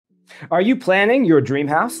Are you planning your dream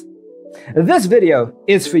house? This video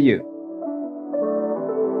is for you.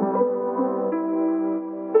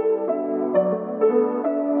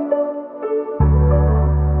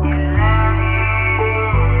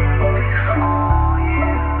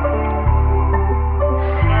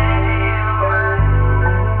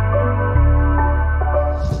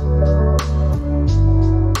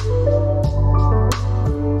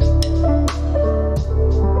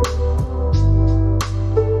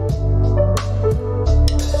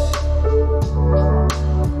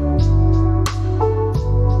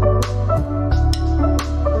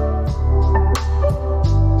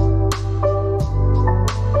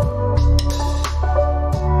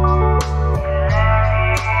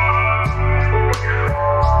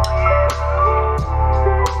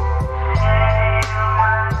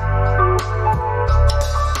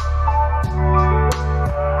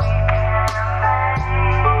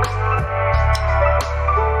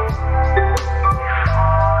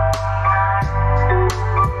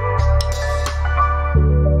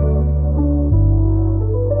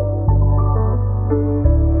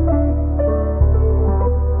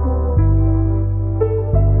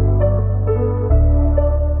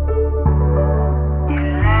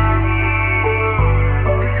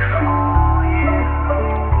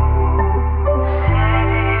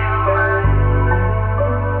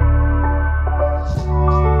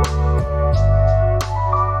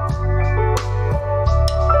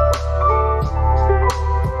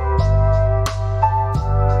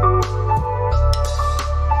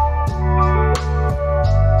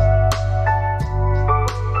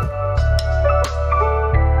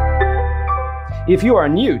 If you are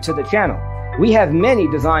new to the channel, we have many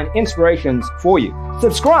design inspirations for you.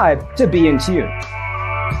 Subscribe to be in tune.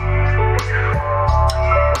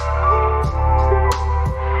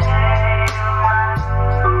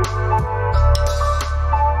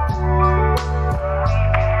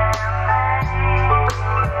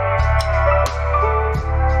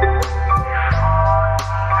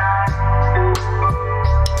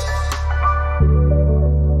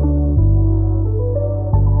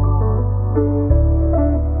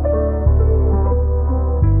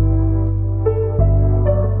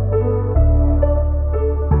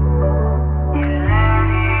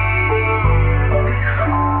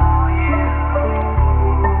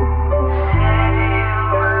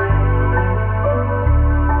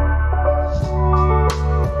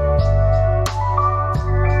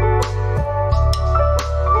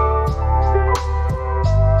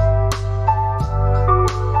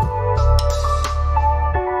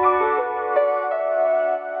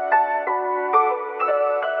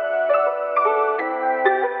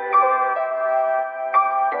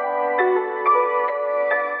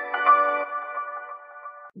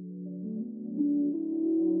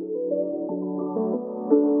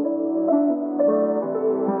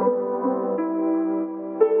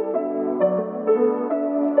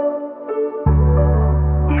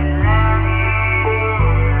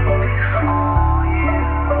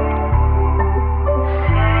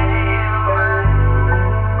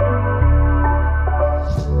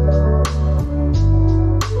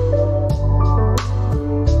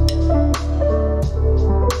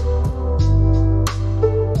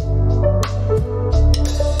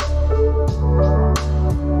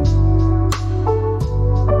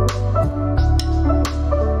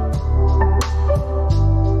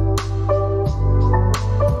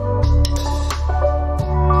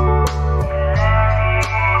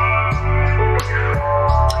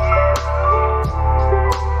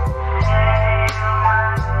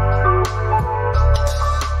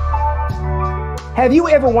 Have you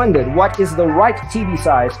ever wondered what is the right TV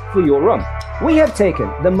size for your room? We have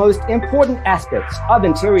taken the most important aspects of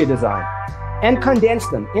interior design and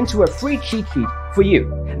condensed them into a free cheat sheet for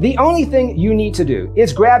you. The only thing you need to do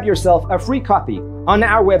is grab yourself a free copy on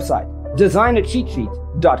our website,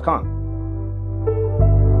 designercheatsheet.com.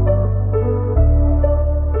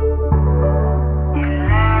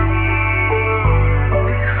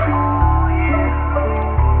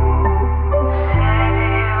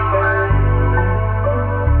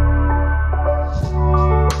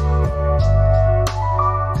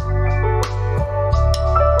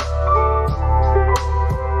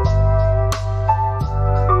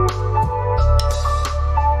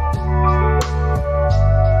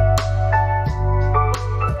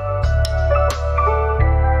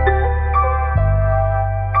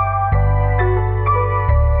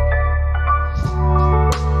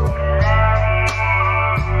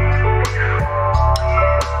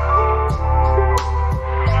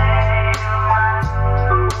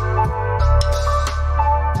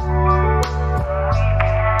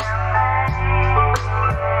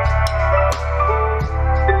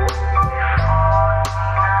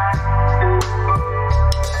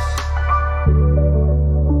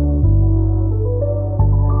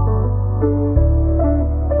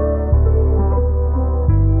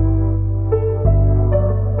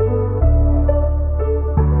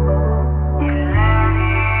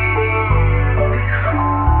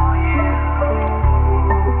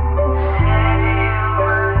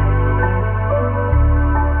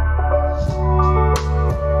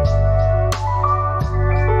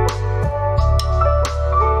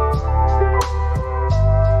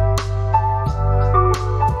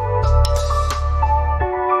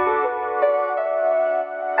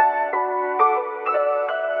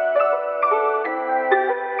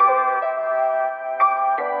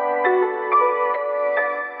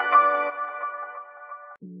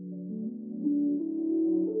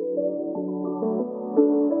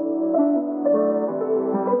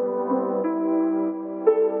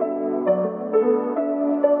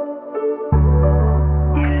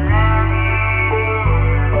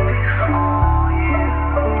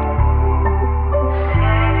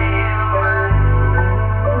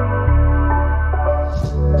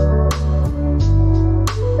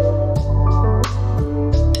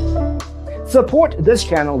 Support this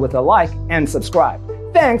channel with a like and subscribe.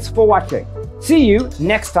 Thanks for watching. See you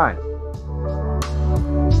next time.